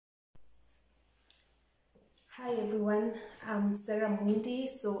Hi everyone, I'm Sarah Mundi.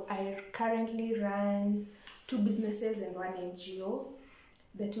 So I currently run two businesses and one NGO.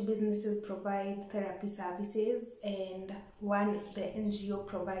 The two businesses provide therapy services, and the NGO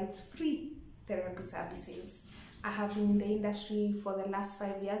provides free therapy services. I have been in the industry for the last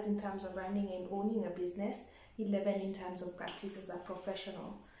 5 years in terms of running and owning a business, 11 in terms of practice as a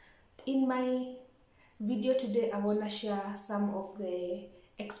professional. In my video today, I want to share some of the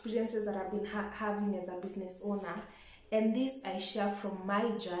experiences that I've been having as a business owner, and this I share from my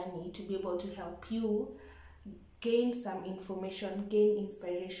journey to be able to help you gain some information, gain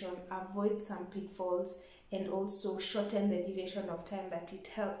inspiration, avoid some pitfalls, and also shorten the duration of time that it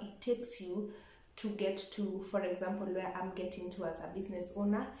takes you to get to, for example, where I'm getting to as a business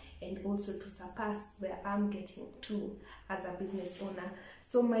owner, and also to surpass where I'm getting to as a business owner.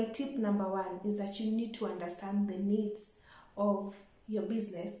 So my tip number one is that you need to understand the needs of your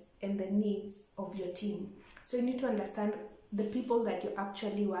business and the needs of your team. So you need to understand the people that you're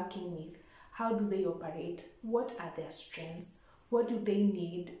actually working with. How do they operate? What are their strengths? What do they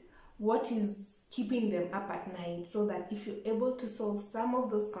need? What is keeping them up at night? So that if you're able to solve some of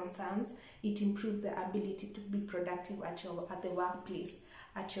those concerns, it improves the ability to be productive at the workplace,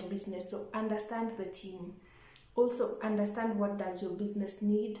 at your business. So understand the team. Also understand what does your business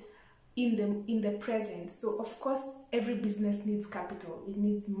need in the present. So of course every business needs capital, it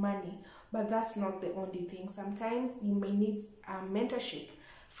needs money, but that's not the only thing. Sometimes you may need mentorship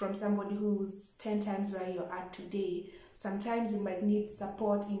from somebody who's 10 times where you're at today. Sometimes you might need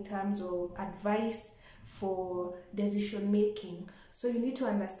support in terms of advice for decision making. So you need to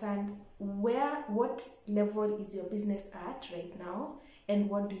understand what level is your business at right now, and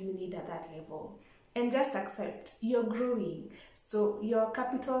what do you need at that level. And just accept you're growing. So your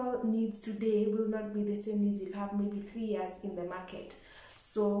capital needs today will not be the same needs you'll have maybe 3 years in the market.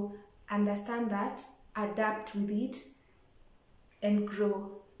 So understand that, adapt with it, and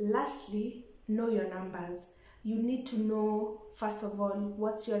grow. Lastly, know your numbers. You need to know, first of all,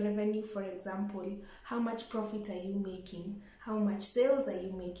 what's your revenue, for example. How much profit are you making? How much sales are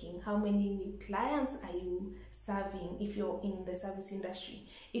you making? How many new clients are you serving if you're in the service industry?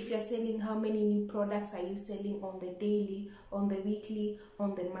 If you're selling, how many new products are you selling on the daily, on the weekly,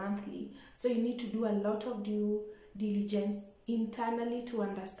 on the monthly? So you need to do a lot of due diligence internally to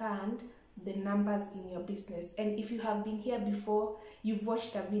understand the numbers in your business. And if you have been here before, you've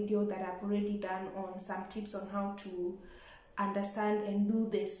watched a video that I've already done on some tips on how to understand and do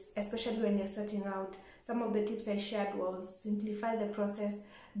this, especially when you're starting out. Some of the tips I shared was simplify the process,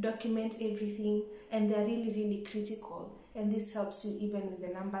 document everything, and they're really critical, and this helps you even with the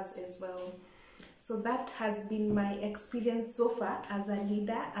numbers as well. So that has been my experience so far as a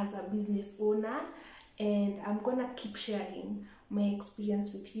leader, as a business owner, and I'm gonna keep sharing my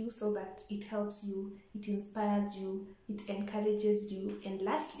experience with you so that it helps you, it inspires you, it encourages you, and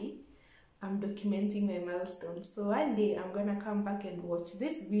lastly, I'm documenting my milestones. So one day I'm gonna come back and watch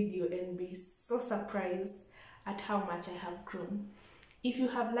this video and be so surprised at how much I have grown. If you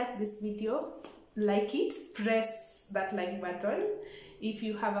have liked this video, like it, press that like button. If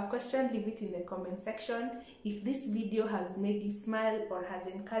you have a question, leave it in the comment section. If this video has made you smile, or has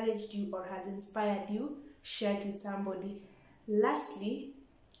encouraged you, or has inspired you, share it with somebody. Lastly,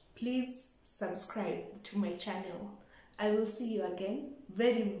 please subscribe to my channel. I will see you again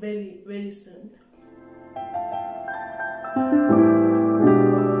very soon.